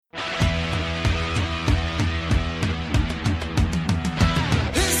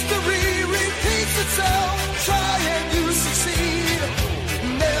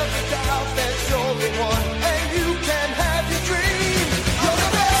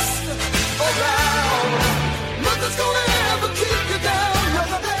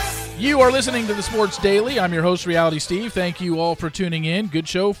You are listening to the Sports Daily. I'm your host, Reality Steve. Thank you all for tuning in. Good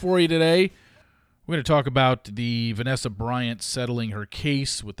show for you today. We're going to talk about the Vanessa Bryant settling her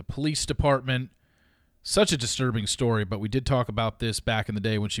case with the police department. Such a disturbing story, but we did talk about this back in the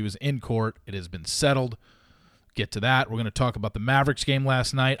day when she was in court. It has been settled. Get to that. We're going to talk about the Mavericks game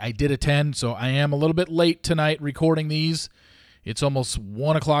last night. I did attend, so I am a little bit late tonight recording these. It's almost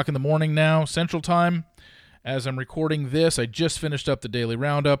 1 o'clock in the morning now, Central Time. As I'm recording this, I just finished up the daily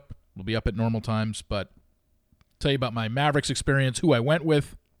roundup. We'll be up at normal times, but I'll tell you about my Mavericks experience, who I went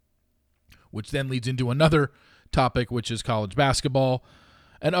with, which then leads into another topic, which is college basketball,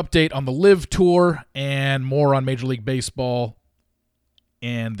 an update on the LIV Tour, and more on Major League Baseball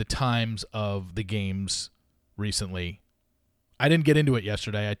and the times of the games recently. I didn't get into it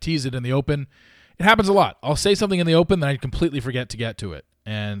yesterday. I teased it in the open. It happens a lot. I'll say something in the open, then I completely forget to get to it,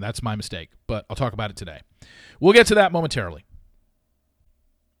 and that's my mistake, but I'll talk about it today. We'll get to that momentarily.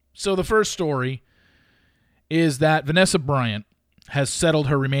 So the first story is that Vanessa Bryant has settled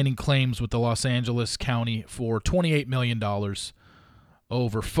her remaining claims with the Los Angeles County for $28 million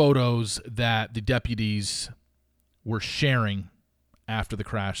over photos that the deputies were sharing after the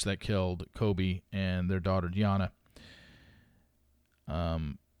crash that killed Kobe and their daughter Gianna.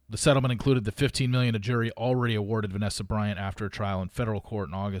 The settlement included the $15 million a jury already awarded Vanessa Bryant after a trial in federal court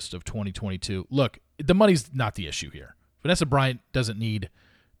in August of 2022. Look, the money's not the issue here. Vanessa Bryant doesn't need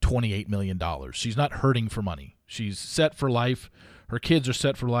 $28 million. She's not hurting for money. She's set for life. Her kids are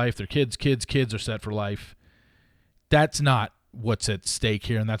set for life. Their kids' kids are set for life. That's not what's at stake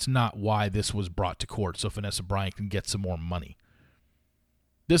here, and that's not why this was brought to court, so Vanessa Bryant can get some more money.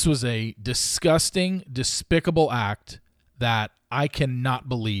 This was a disgusting, despicable act that I cannot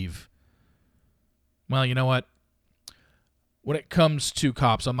believe. Well, you know what? When it comes to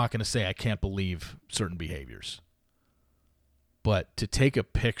cops, I'm not going to say I can't believe certain behaviors. But to take a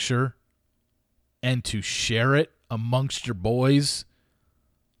picture and to share it amongst your boys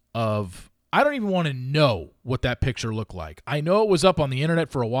of, I don't even want to know what that picture looked like. I know it was up on the internet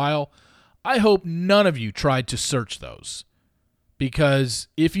for a while. I hope none of you tried to search those, because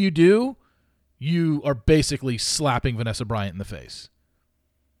if you do, you are basically slapping Vanessa Bryant in the face.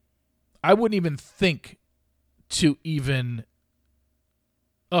 I wouldn't even think to even,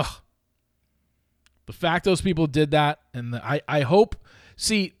 the fact those people did that, and I hope,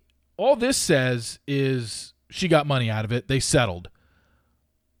 see, all this says is she got money out of it. They settled.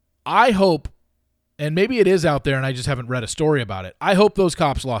 I hope, and maybe it is out there and I just haven't read a story about it, I hope those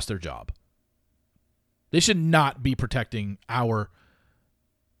cops lost their job. They should not be protecting our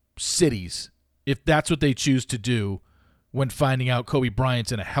cities if that's what they choose to do when finding out Kobe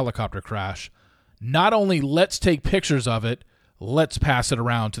Bryant's in a helicopter crash. Not only let's take pictures of it, let's pass it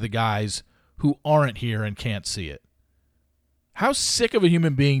around to the guys who aren't here and can't see it. How sick of a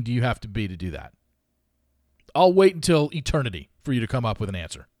human being do you have to be to do that? I'll wait until eternity for you to come up with an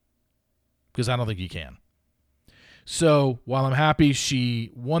answer, because I don't think you can. So while I'm happy she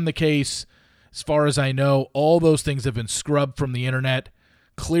won the case, as far as I know, all those things have been scrubbed from the internet.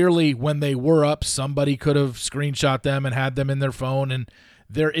 Clearly, when they were up, somebody could have screenshot them and had them in their phone, and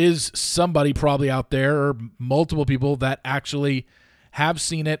there is somebody probably out there, or multiple people, that actually have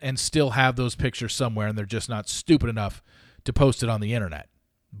seen it and still have those pictures somewhere, and they're just not stupid enough to post it on the internet.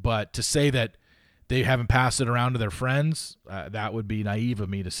 But to say that they haven't passed it around to their friends, that would be naive of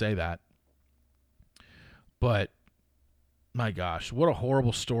me to say that. But my gosh, what a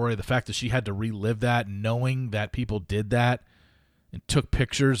horrible story. The fact that she had to relive that, knowing that people did that and took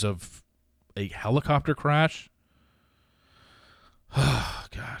pictures of a helicopter crash. Oh,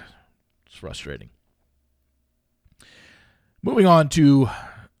 God, it's frustrating. Moving on to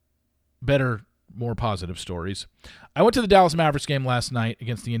better, more positive stories. I went to the Dallas Mavericks game last night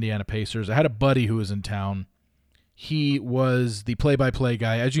against the Indiana Pacers. I had a buddy who was in town. He was the play-by-play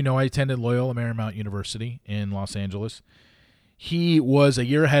guy. As you know, I attended Loyola Marymount University in Los Angeles. He was a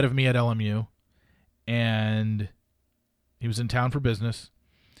year ahead of me at LMU, and he was in town for business.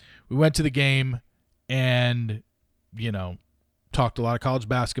 We went to the game and, talked a lot of college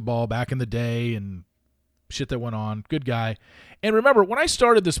basketball back in the day and shit that went on. Good guy. And remember, when I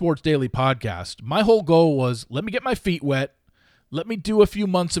started the Sports Daily podcast, my whole goal was, let me get my feet wet, let me do a few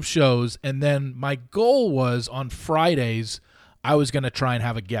months of shows, and then my goal was on Fridays, I was going to try and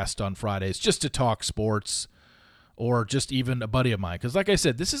have a guest on Fridays just to talk sports, or just even a buddy of mine. Because like I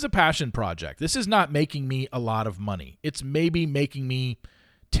said, this is a passion project. This is not making me a lot of money. It's maybe making me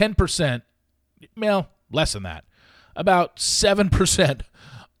 10%, well, less than that, about 7%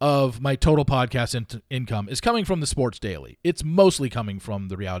 of my total podcast income is coming from the Sports Daily. It's mostly coming from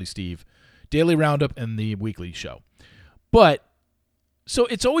the Reality Steve Daily Roundup and the weekly show. But So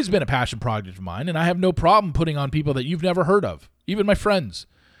it's always been a passion project of mine, and I have no problem putting on people that you've never heard of, even my friends,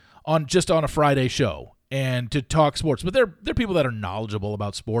 on a Friday show and to talk sports. But they're people that are knowledgeable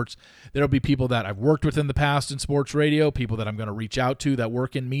about sports. There'll be people that I've worked with in the past in sports radio, people that I'm going to reach out to that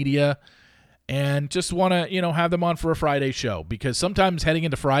work in media, and just want to, have them on for a Friday show, because sometimes heading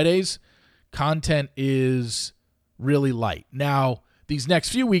into Fridays, content is really light. Now, these next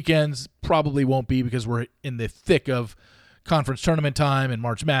few weekends probably won't be, because we're in the thick of conference tournament time and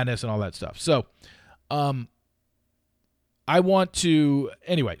March Madness and all that stuff. So, so we're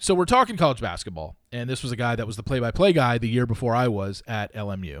talking college basketball, and this was a guy that was the play-by-play guy the year before I was at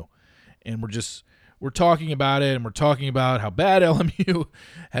LMU, and we're talking about it, and we're talking about how bad LMU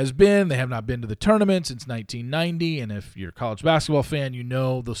has been. They have not been to the tournament since 1990, and if you're a college basketball fan, you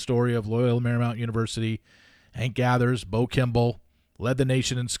know the story of Loyola Marymount University. Hank Gathers, Bo Kimble, led the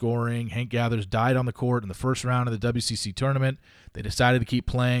nation in scoring. Hank Gathers died on the court in the first round of the WCC tournament. They decided to keep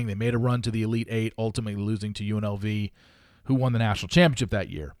playing. They made a run to the Elite Eight, ultimately losing to UNLV, who won the national championship that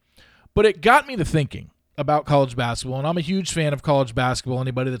year. But it got me to thinking about college basketball, and I'm a huge fan of college basketball.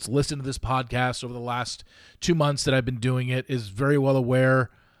 Anybody that's listened to this podcast over the last 2 months that I've been doing it is very well aware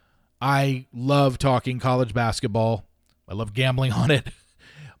I love talking college basketball. I love gambling on it.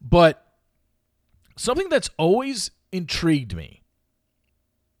 But something that's always intrigued me,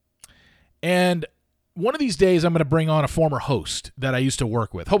 and one of these days I'm going to bring on a former host that I used to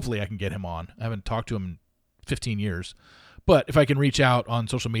work with. Hopefully I can get him on. I haven't talked to him in 15 years. But if I can reach out on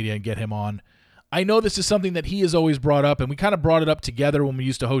social media and get him on, I know this is something that he has always brought up, and we kind of brought it up together when we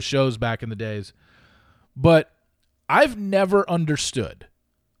used to host shows back in the days. But I've never understood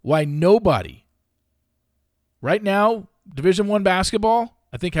why nobody, right now, Division I basketball,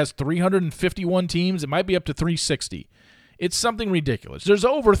 I think has 351 teams. It might be up to 360. It's something ridiculous. There's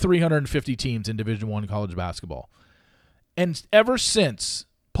over 350 teams in Division I college basketball. And ever since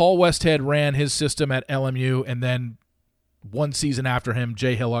Paul Westhead ran his system at LMU, and then one season after him,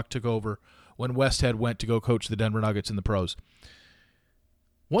 Jay Hillock took over when Westhead went to go coach the Denver Nuggets in the pros.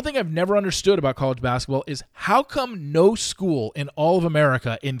 One thing I've never understood about college basketball is how come no school in all of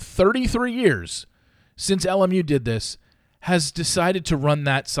America in 33 years since LMU did this has decided to run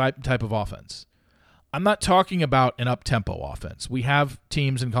that type of offense. I'm not talking about an up-tempo offense. We have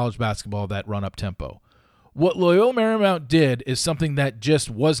teams in college basketball that run up-tempo. What Loyola Marymount did is something that just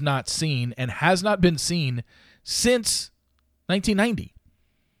was not seen and has not been seen since 1990.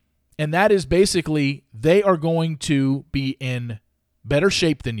 And that is basically they are going to be in better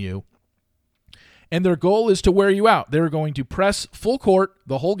shape than you, and their goal is to wear you out. They're going to press full court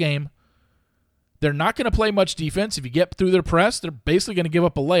the whole game. They're not going to play much defense. If you get through their press, they're basically going to give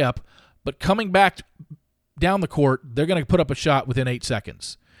up a layup, but coming back down the court, they're going to put up a shot within 8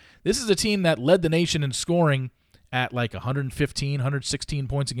 seconds. This is a team that led the nation in scoring at like 115, 116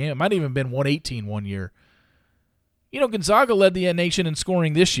 points a game. It might have even been 118 one year. Gonzaga led the nation in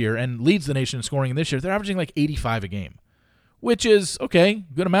scoring this year and leads the nation in scoring this year. They're averaging like 85 a game, which is, okay,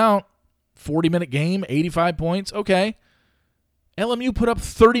 good amount. 40-minute game, 85 points, okay. LMU put up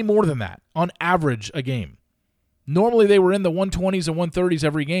 30 more than that on average a game. Normally they were in the 120s and 130s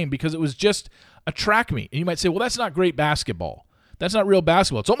every game because it was just a track meet. And you might say, well, that's not great basketball. That's not real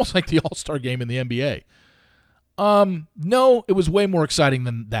basketball. It's almost like the All-Star game in the NBA. No, it was way more exciting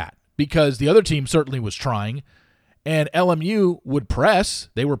than that because the other team certainly was trying, and LMU would press.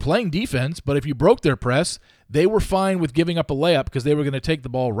 They were playing defense, but if you broke their press, they were fine with giving up a layup because they were going to take the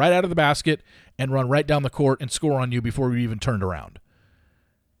ball right out of the basket and run right down the court and score on you before you even turned around.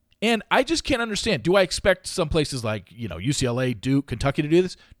 And I just can't understand. Do I expect some places like, UCLA, Duke, Kentucky to do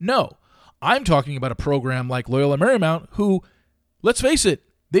this? No. I'm talking about a program like Loyola Marymount who, let's face it,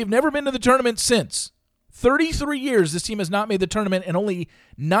 they've never been to the tournament since. 33 years this team has not made the tournament, and only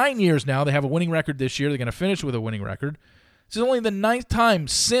 9 years now they have a winning record this year. They're going to finish with a winning record. This is only the 9th time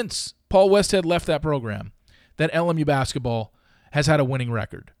since Paul Westhead left that program that LMU basketball has had a winning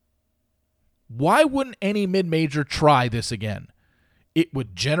record. Why wouldn't any mid-major try this again? It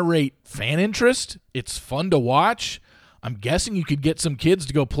would generate fan interest. It's fun to watch. I'm guessing you could get some kids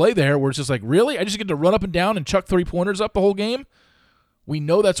to go play there where it's just like, really? I just get to run up and down and chuck three-pointers up the whole game? We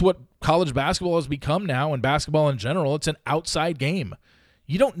know that's what college basketball has become now, and basketball in general. It's an outside game.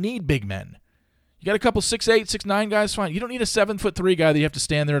 You don't need big men. You got a couple 6'8", 6'9" guys, fine. You don't need a 7'3" guy that you have to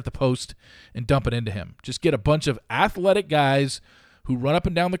stand there at the post and dump it into him. Just get a bunch of athletic guys who run up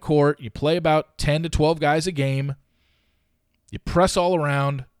and down the court. You play about 10 to 12 guys a game. You press all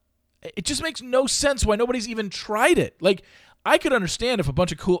around. It just makes no sense why nobody's even tried it. Like, I could understand if a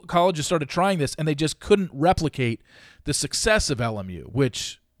bunch of colleges started trying this and they just couldn't replicate the success of LMU,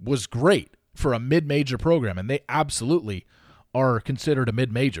 which was great for a mid-major program, and they absolutely are considered a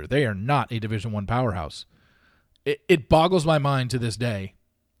mid-major. They are not a Division I powerhouse. It boggles my mind to this day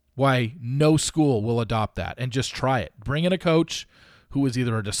why no school will adopt that and just try it. Bring in a coach who is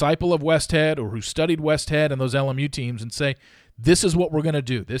either a disciple of Westhead or who studied Westhead and those LMU teams and say, this is what we're going to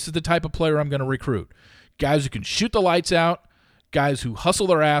do. This is the type of player I'm going to recruit. Guys who can shoot the lights out, guys who hustle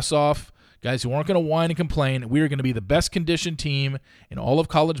their ass off, guys who aren't going to whine and complain. We are going to be the best conditioned team in all of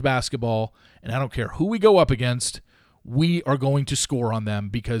college basketball, and I don't care who we go up against, we are going to score on them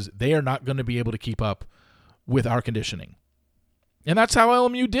because they are not going to be able to keep up with our conditioning. And that's how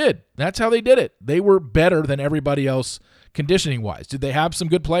LMU did. That's how they did it. They were better than everybody else conditioning-wise. Did they have some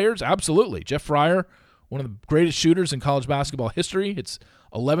good players? Absolutely. Jeff Fryer, one of the greatest shooters in college basketball history. It's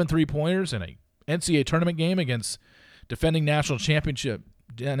 11 three-pointers in a NCAA tournament game against defending national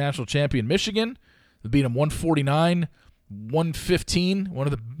champion Michigan. They beat them 149-115, one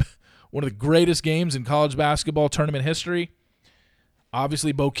of the greatest games in college basketball tournament history.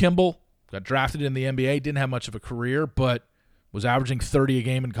 Obviously, Bo Kimble got drafted in the NBA, didn't have much of a career, but was averaging 30 a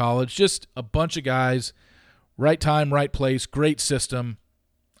game in college. Just a bunch of guys, right time, right place, great system.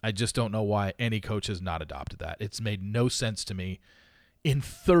 I just don't know why any coach has not adopted that. It's made no sense to me in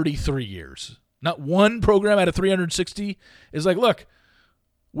 33 years. Not one program out of 360 is like, look,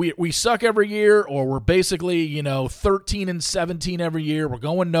 we suck every year, or we're basically, 13 and 17 every year. We're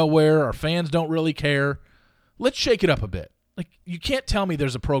going nowhere. Our fans don't really care. Let's shake it up a bit. Like, you can't tell me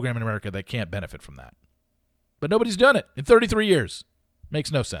there's a program in America that can't benefit from that. But nobody's done it in 33 years.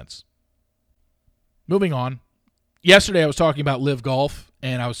 Makes no sense. Moving on. Yesterday I was talking about Live Golf,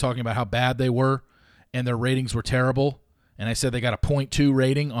 and I was talking about how bad they were, and their ratings were terrible. And I said they got a 0.2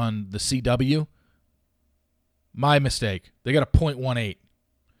 rating on the CW. My mistake. They got a 0.18.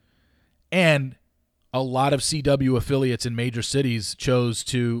 And a lot of CW affiliates in major cities chose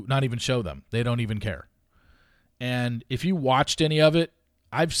to not even show them. They don't even care. And if you watched any of it,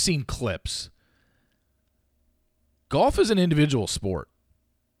 I've seen clips. Golf is an individual sport.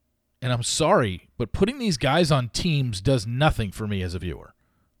 And I'm sorry, but putting these guys on teams does nothing for me as a viewer.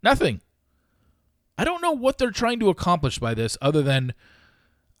 Nothing. I don't know what they're trying to accomplish by this other than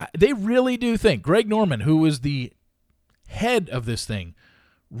they really do think. Greg Norman, who is the head of this thing,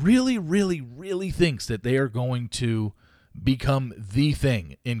 really, really, really thinks that they are going to become the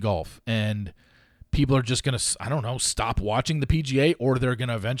thing in golf. And people are just going to, stop watching the PGA, or they're going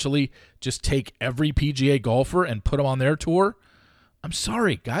to eventually just take every PGA golfer and put them on their tour. I'm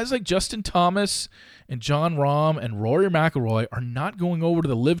sorry. Guys like Justin Thomas and Jon Rahm and Rory McIlroy are not going over to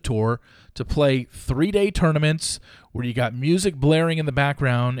the Live Tour to play 3-day tournaments where you got music blaring in the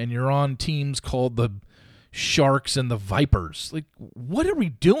background and you're on teams called the Sharks and the Vipers. Like, what are we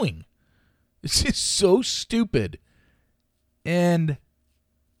doing? This is so stupid. And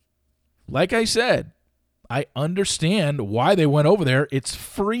like I said, I understand why they went over there. It's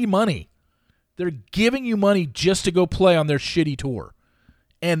free money. They're giving you money just to go play on their shitty tour.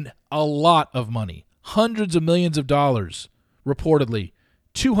 And a lot of money. Hundreds of millions of dollars, reportedly.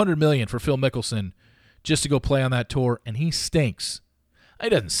 $200 million for Phil Mickelson just to go play on that tour, and he stinks. He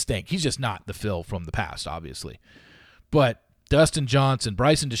doesn't stink. He's just not the Phil from the past, obviously. But Dustin Johnson,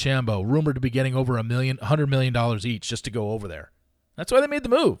 Bryson DeChambeau, rumored to be getting over $100 million each just to go over there. That's why they made the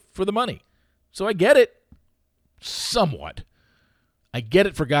move, for the money. So I get it. Somewhat. I get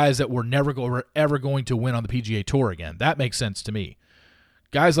it for guys that were never ever going to win on the PGA Tour again. That makes sense to me.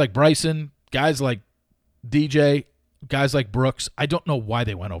 Guys like Bryson, guys like DJ, guys like Brooks, I don't know why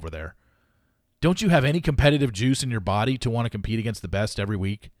they went over there. Don't you have any competitive juice in your body to want to compete against the best every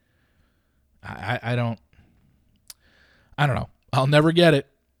week? I don't know. I'll never get it.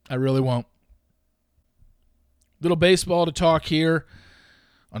 I really won't. Little baseball to talk here.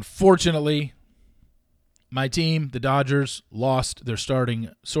 Unfortunately, my team, the Dodgers, lost their starting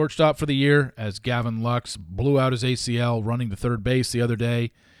shortstop for the year as Gavin Lux blew out his ACL running to third base the other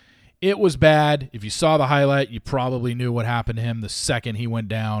day. It was bad. If you saw the highlight, you probably knew what happened to him the second he went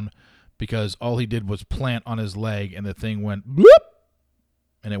down, because all he did was plant on his leg and the thing went bloop,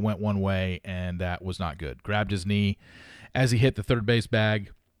 and it went one way, and that was not good. Grabbed his knee as he hit the third base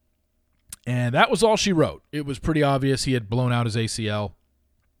bag, and that was all she wrote. It was pretty obvious he had blown out his ACL.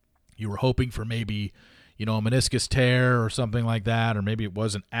 You were hoping for maybe, a meniscus tear or something like that, or maybe it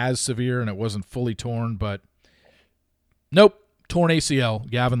wasn't as severe and it wasn't fully torn, but nope, torn ACL.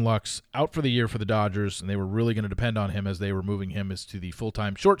 Gavin Lux out for the year for the Dodgers, and they were really going to depend on him as they were moving him as to the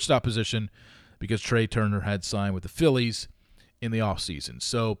full-time shortstop position because Trey Turner had signed with the Phillies in the offseason.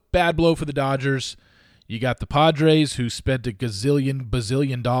 So bad blow for the Dodgers. You got the Padres, who spent a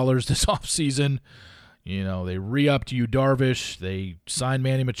bazillion dollars this offseason. They re-upped Yu Darvish. They signed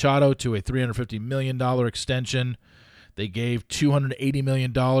Manny Machado to a $350 million extension. They gave $280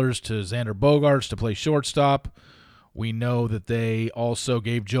 million to Xander Bogaerts to play shortstop. We know that they also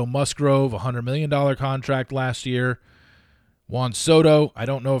gave Joe Musgrove a $100 million contract last year. Juan Soto, I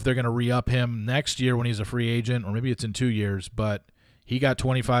don't know if they're going to re-up him next year when he's a free agent, or maybe it's in 2 years, but he got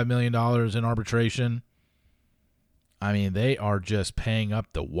 $25 million in arbitration. I mean, they are just paying up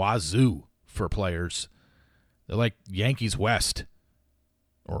the wazoo for players. They're like Yankees West,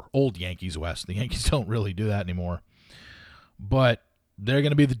 or old Yankees West. The Yankees don't really do that anymore. But they're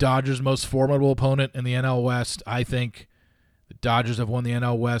going to be the Dodgers' most formidable opponent in the NL West. I think the Dodgers have won the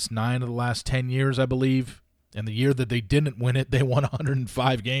NL West 9 of the last 10 years, I believe. And the year that they didn't win it, they won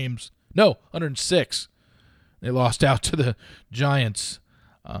 105 games. No, 106. They lost out to the Giants,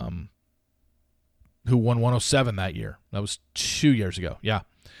 who won 107 that year. That was 2 years ago. Yeah.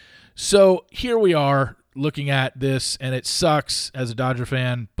 So here we are looking at this, and it sucks as a Dodger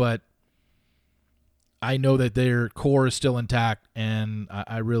fan, but I know that their core is still intact, and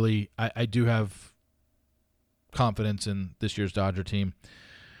I do have confidence in this year's Dodger team.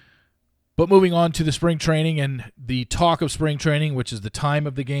 But moving on to the spring training and the talk of spring training, which is the time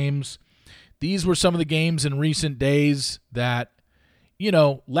of the games, these were some of the games in recent days that,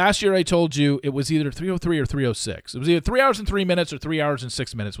 last year I told you it was either 3:03 or 3:06. It was either 3 hours and 3 minutes or 3 hours and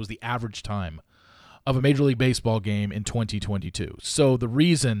 6 minutes was the average time of a Major League Baseball game in 2022. So the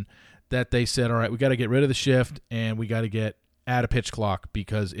reason that they said, all right, we got to get rid of the shift and we got to add a pitch clock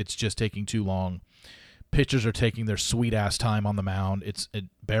because it's just taking too long. Pitchers are taking their sweet-ass time on the mound. It's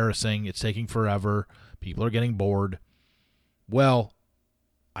embarrassing. It's taking forever. People are getting bored. Well,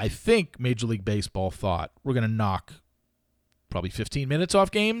 I think Major League Baseball thought we're going to knock probably 15 minutes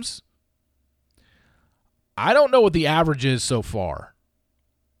off games. I don't know what the average is so far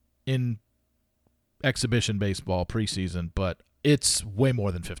in exhibition baseball preseason, but it's way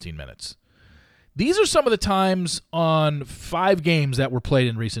more than 15 minutes. These are some of the times on 5 games that were played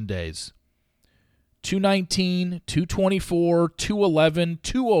in recent days. 219, 224, 211,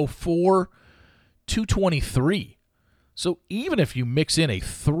 204, 223. So even if you mix in a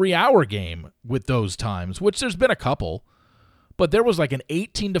 3-hour game with those times, which there's been a couple, but there was like an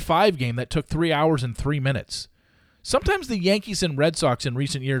 18-5 game that took 3 hours and 3 minutes. Sometimes the Yankees and Red Sox in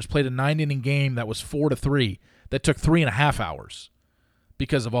recent years played a 9-inning game that was 4-3 that took 3.5 hours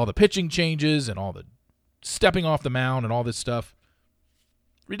because of all the pitching changes and all the stepping off the mound and all this stuff.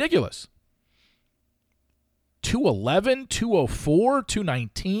 Ridiculous. 211, 204,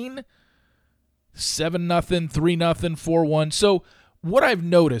 219, 7-0, 3-0, 4-1. So what I've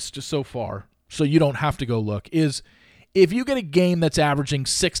noticed so far, so you don't have to go look, is if you get a game that's averaging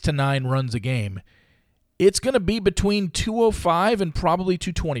 6 to 9 runs a game, it's going to be between 205 and probably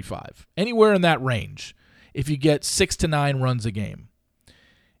 225, anywhere in that range, if you get 6 to 9 runs a game.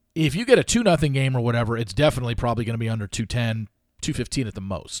 If you get a 2-0 game or whatever, it's definitely probably going to be under 210, 215 at the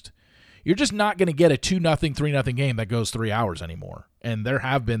most. You're just not going to get a 2-0, 3-0 game that goes 3 hours anymore, and there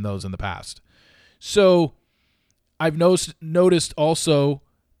have been those in the past. So I've noticed also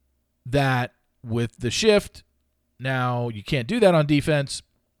that with the shift, now you can't do that on defense.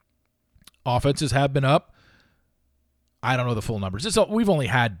 Offenses have been up. I don't know the full numbers. We've only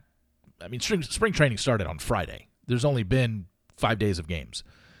had, spring training started on Friday. There's only been 5 days of games.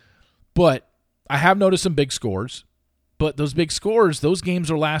 But I have noticed some big scores. But those big scores, those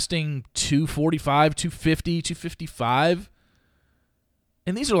games are lasting 245, 250, 255.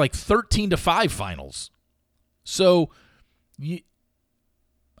 And these are like 13-5 finals. So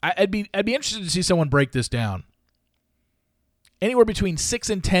I'd be interested to see someone break this down. Anywhere between 6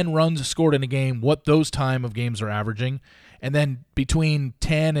 and 10 runs scored in a game, what those time of games are averaging. And then between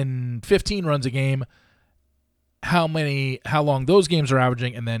 10 and 15 runs a game, how long those games are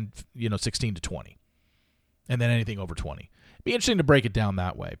averaging, and then 16 to 20. And then anything over 20. It'd be interesting to break it down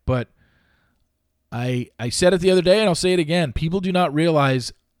that way. But I said it the other day, and I'll say it again. People do not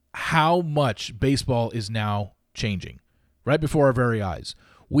realize how much baseball is now changing right before our very eyes.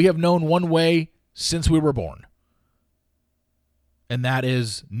 We have known one way since we were born, and that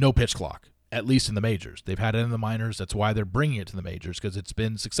is no pitch clock, at least in the majors. They've had it in the minors. That's why they're bringing it to the majors, because it's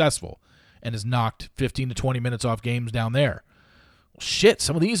been successful and has knocked 15 to 20 minutes off games down there. Well, shit,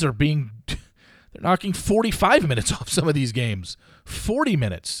 some of these are being... They're knocking 45 minutes off some of these games. 40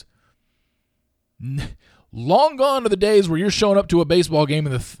 minutes. Long gone are the days where you're showing up to a baseball game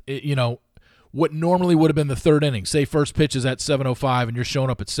in what normally would have been the third inning. Say first pitch is at 7:05 and you're showing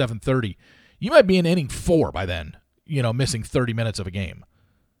up at 7:30. You might be in inning 4 by then, missing 30 minutes of a game.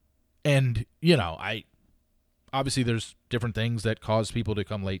 And, obviously there's different things that cause people to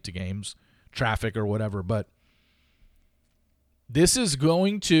come late to games, traffic or whatever, but This is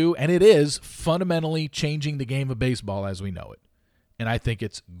going to, and it is, fundamentally changing the game of baseball as we know it. And I think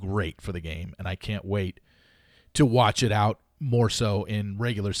it's great for the game, and I can't wait to watch it out more so in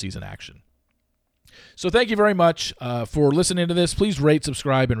regular season action. So thank you very much for listening to this. Please rate,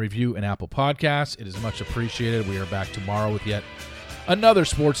 subscribe, and review an Apple Podcast. It is much appreciated. We are back tomorrow with yet another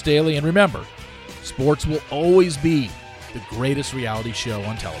Sports Daily. And remember, sports will always be the greatest reality show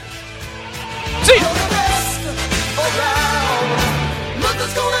on television. See you!